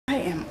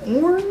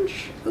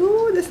orange.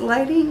 Ooh, this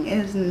lighting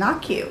is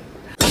not cute.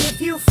 If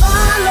you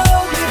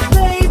follow me,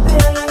 baby,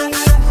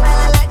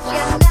 I'll let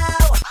you know.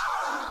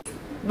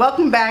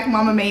 Welcome back,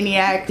 Mama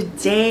Maniac.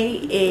 Today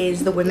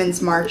is the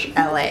Women's March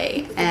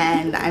LA,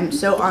 and I'm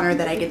so honored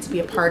that I get to be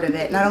a part of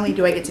it. Not only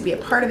do I get to be a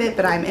part of it,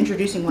 but I'm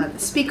introducing one of the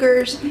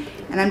speakers,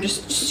 and I'm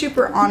just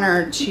super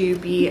honored to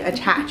be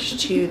attached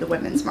to the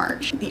Women's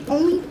March. The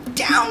only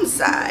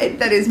downside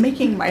that is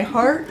making my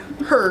heart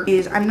hurt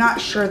is I'm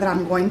not sure that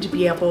I'm going to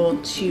be able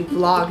to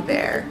vlog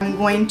there. I'm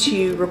going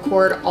to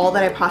record all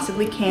that I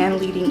possibly can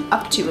leading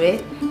up to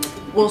it.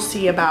 We'll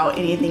see about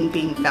anything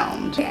being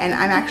filmed. And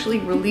I'm actually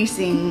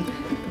releasing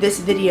this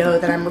video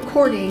that I'm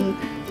recording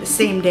the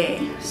same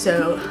day.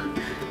 So,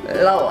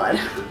 Lord,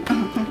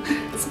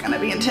 it's gonna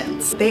be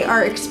intense. They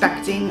are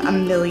expecting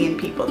 1 million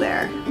people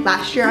there.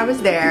 Last year I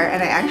was there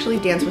and I actually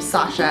danced with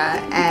Sasha,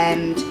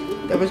 and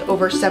there was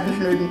over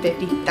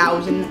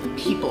 750,000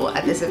 people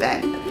at this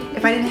event.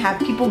 If I didn't have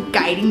people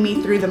guiding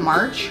me through the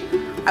march,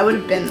 I would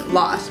have been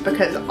lost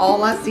because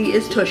all I see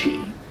is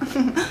Tushy.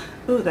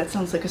 Ooh, that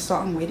sounds like a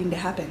song waiting to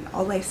happen.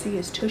 All I see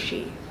is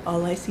Tushy.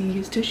 All I see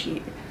is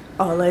Tushy.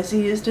 All I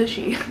see is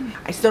Tushy.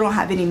 I still don't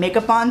have any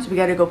makeup on, so we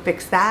gotta go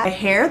fix that. My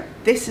hair,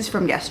 this is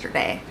from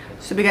yesterday,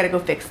 so we gotta go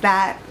fix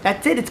that.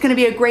 That's it. It's gonna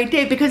be a great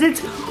day because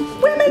it's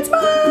Women's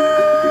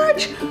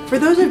March! For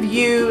those of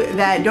you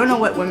that don't know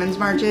what Women's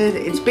March is,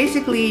 it's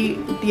basically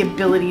the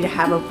ability to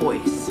have a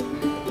voice.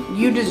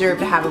 You deserve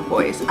to have a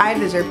voice. I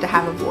deserve to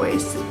have a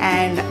voice,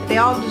 and they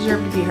all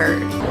deserve to be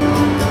heard.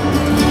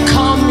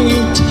 Come, you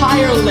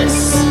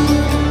tireless,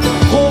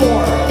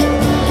 poor,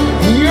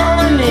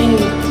 yearning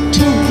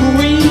to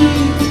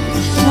breathe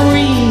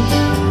free,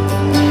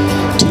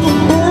 to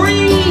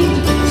breathe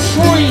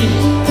free.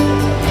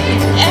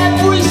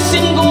 Every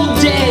single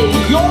day,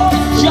 your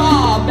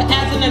job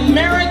as an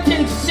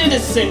American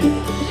citizen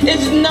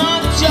is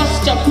not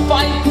just to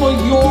fight for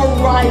your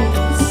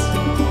rights.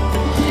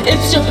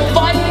 It's to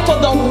fight for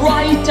the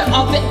right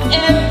of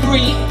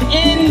every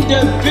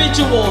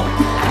individual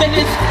that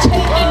is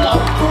taking a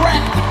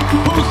breath,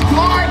 whose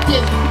heart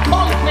is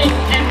pumping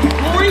and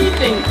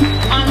breathing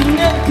on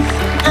this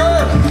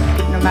earth.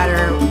 No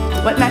matter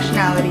what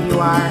nationality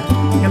you are,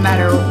 no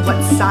matter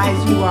what size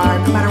you are,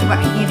 no matter what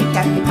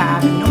handicap you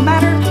have, and no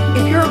matter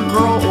if you're a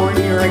girl or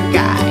you're a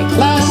guy.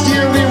 Last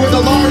year we were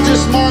the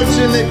largest march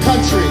in the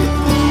country.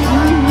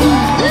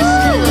 This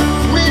year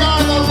we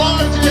are the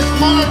largest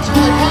march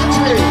in the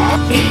country.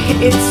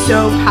 It's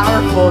so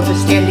powerful to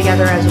stand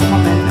together as a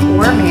woman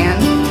or a man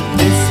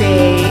and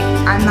say,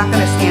 I'm not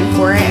going to stand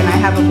for it and I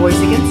have a voice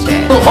against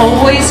it. We'll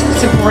always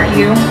support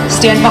you,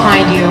 stand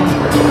behind you,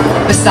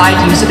 beside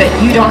you, so that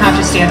you don't have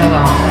to stand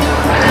alone.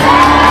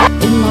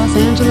 In Los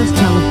Angeles,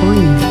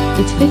 California,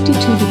 it's 52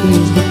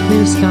 degrees with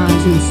clear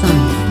skies and sun.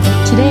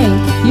 Today,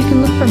 you can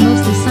look for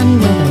mostly sunny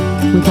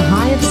weather, with a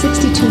high of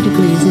 62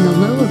 degrees and a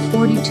low of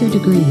 42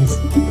 degrees.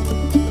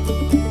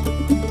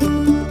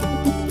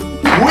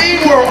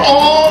 We were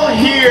all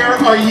here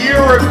a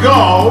year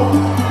ago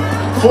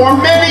for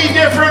many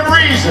different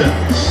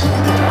reasons.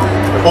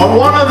 But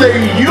one of the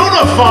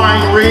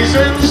unifying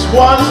reasons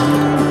was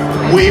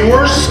we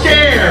were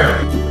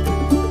scared.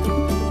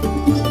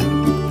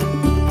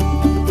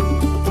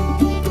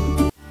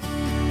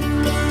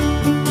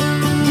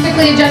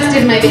 Quickly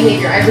adjusted my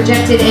behavior. I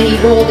rejected any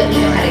role that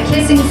even had a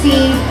kissing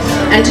scene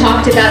and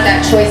talked about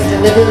that choice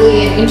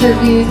deliberately in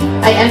interviews.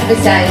 I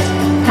emphasized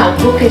how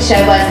bookish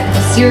I was and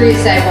how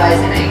serious I was,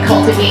 and I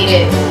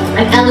cultivated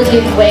an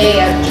elegant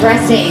way of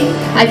dressing.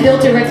 I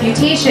built a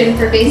reputation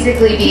for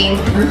basically being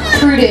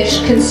prudish,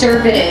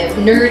 conservative,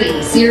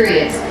 nerdy,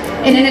 serious,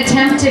 in an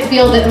attempt to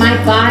feel that my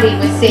body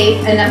was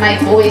safe and that my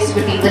voice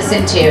would be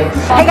listened to.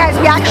 Hey guys,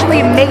 we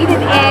actually made it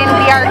in.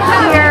 We are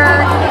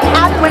here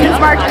at Women's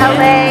March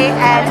LA,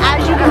 and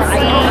as you can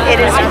see,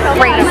 it is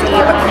crazy,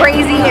 but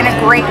crazy in a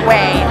great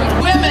way.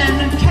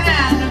 Women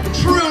can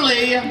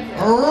truly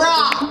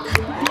rock.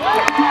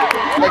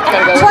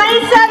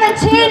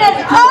 2017 is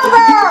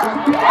over!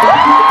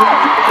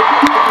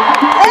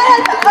 It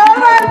is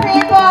over,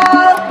 people!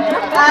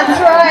 That's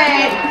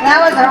right. That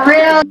was a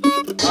real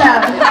show.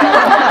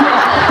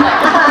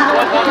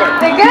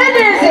 The good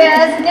news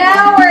is,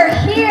 now we're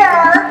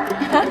here,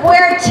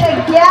 we're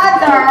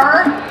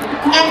together,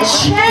 and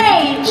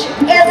change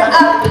is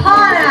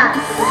upon us.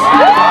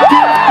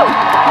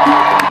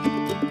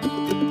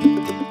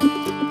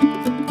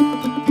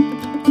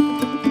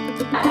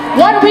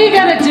 What are we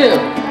gonna do?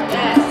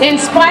 In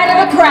spite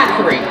of the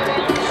crackery,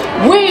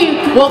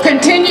 we will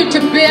continue to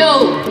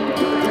build.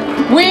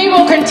 We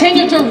will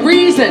continue to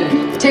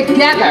reason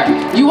together.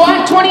 You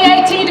want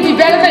 2018 to be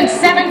better than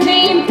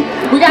 17?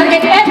 We gotta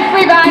get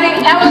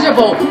everybody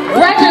eligible,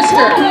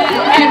 registered,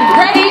 and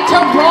ready to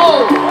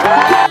roll.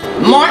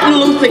 Martin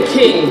Luther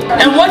King,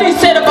 and what he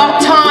said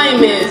about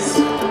time is,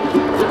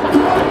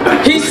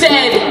 he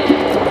said,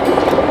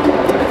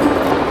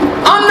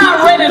 I'm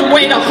not ready to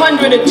wait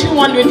 100 or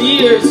 200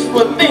 years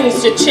for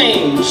things to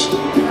change.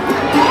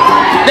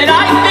 That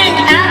I think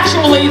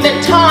actually that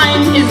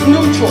time is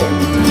neutral.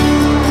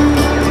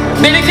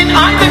 That it can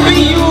either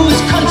be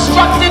used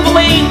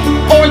constructively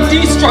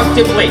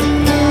constructively.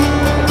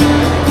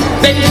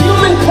 That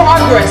human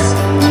progress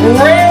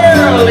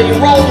rarely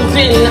rolls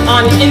in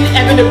on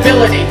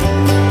inevitability.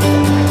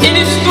 It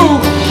is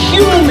through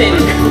human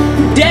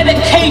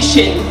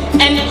dedication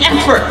and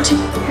effort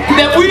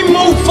that we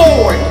move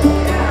forward.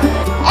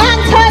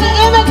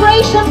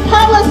 Anti-immigration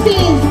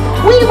policies,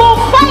 we will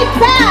fight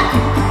back,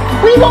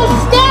 we will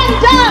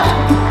stand up,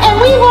 and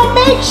we will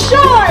make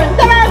sure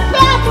that our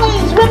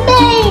families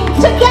remain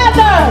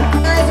together.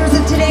 Organizers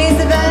of today's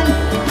event,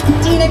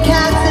 Tina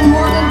Katz and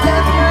Morgan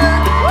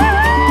Defner.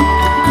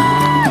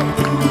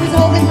 Who's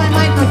holding my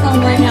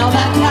microphone right now?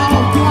 That's how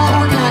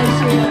organized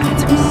she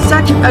is.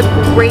 Such a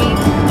great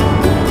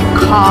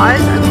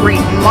cause, a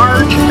great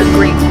march, a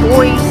great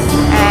voice,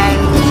 and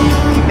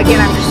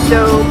again, I'm just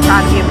so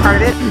proud to be a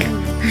part of it.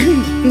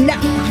 No.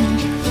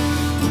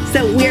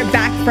 So we're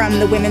back from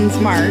the Women's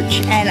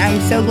March, and I'm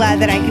so glad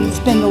that I can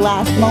spend the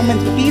last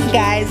moments with these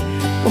guys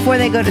before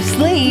they go to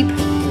sleep.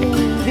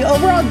 The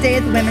overall day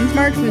at the Women's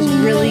March was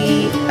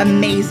really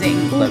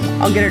amazing. Look,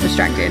 I'll get her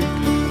distracted.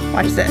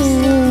 Watch this.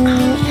 Oh,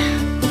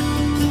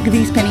 yeah. Look at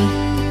these, Penny.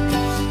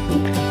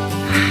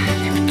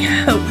 There we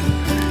go.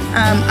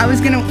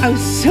 I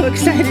was so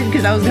excited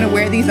because I was gonna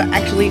wear these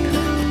actually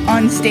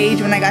on stage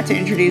when I got to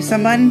introduce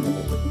someone.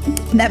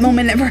 That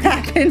moment never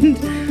happened,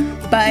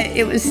 but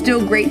it was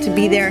still great to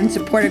be there and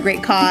support a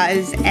great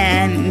cause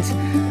and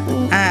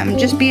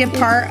just be a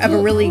part of a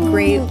really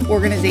great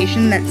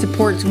organization that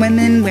supports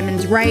women,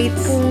 women's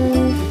rights.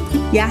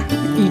 Yeah,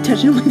 you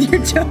touching with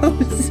your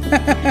toes.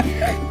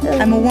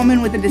 I'm a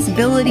woman with a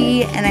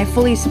disability and I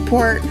fully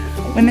support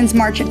Women's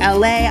March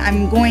LA.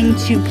 I'm going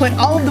to put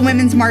all of the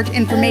Women's March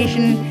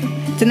information.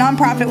 It's a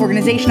nonprofit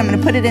organization. I'm going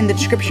to put it in the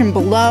description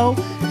below.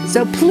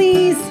 So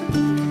please,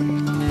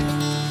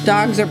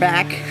 dogs are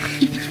back.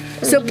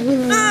 So,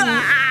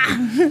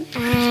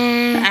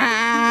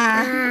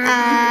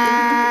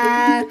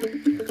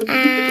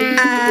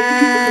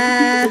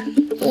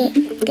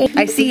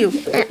 I see you.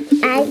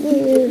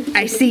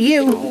 I see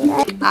you.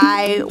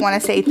 I want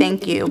to say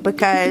thank you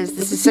because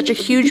this is such a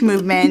huge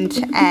movement,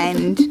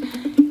 and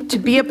to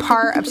be a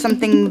part of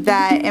something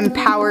that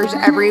empowers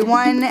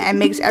everyone and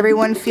makes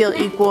everyone feel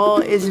equal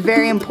is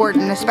very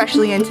important,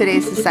 especially in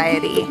today's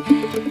society.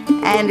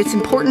 And it's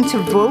important to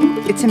vote,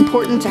 it's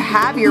important to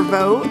have your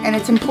vote, and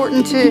it's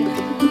important to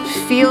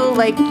feel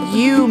like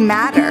you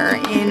matter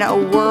in a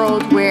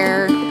world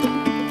where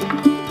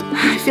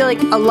I feel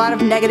like a lot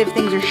of negative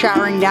things are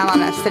showering down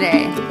on us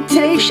today.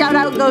 Today's shout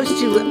out goes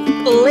to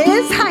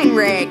Liz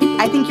Heinrich.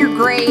 I think you're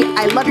great.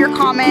 I love your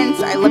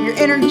comments. I love your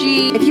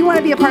energy. If you want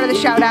to be a part of the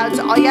shout outs,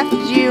 all you have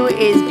to do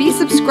is be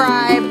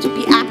subscribed,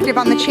 be active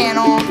on the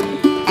channel,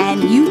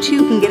 and you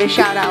too can get a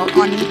shout out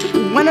on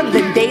one of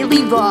the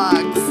daily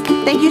vlogs.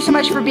 Thank you so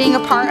much for being a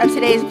part of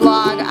today's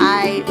vlog.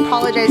 I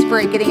apologize for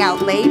it getting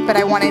out late, but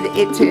I wanted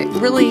it to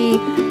really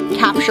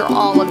capture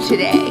all of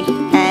today.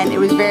 And it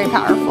was very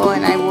powerful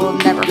and I will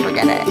never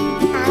forget it.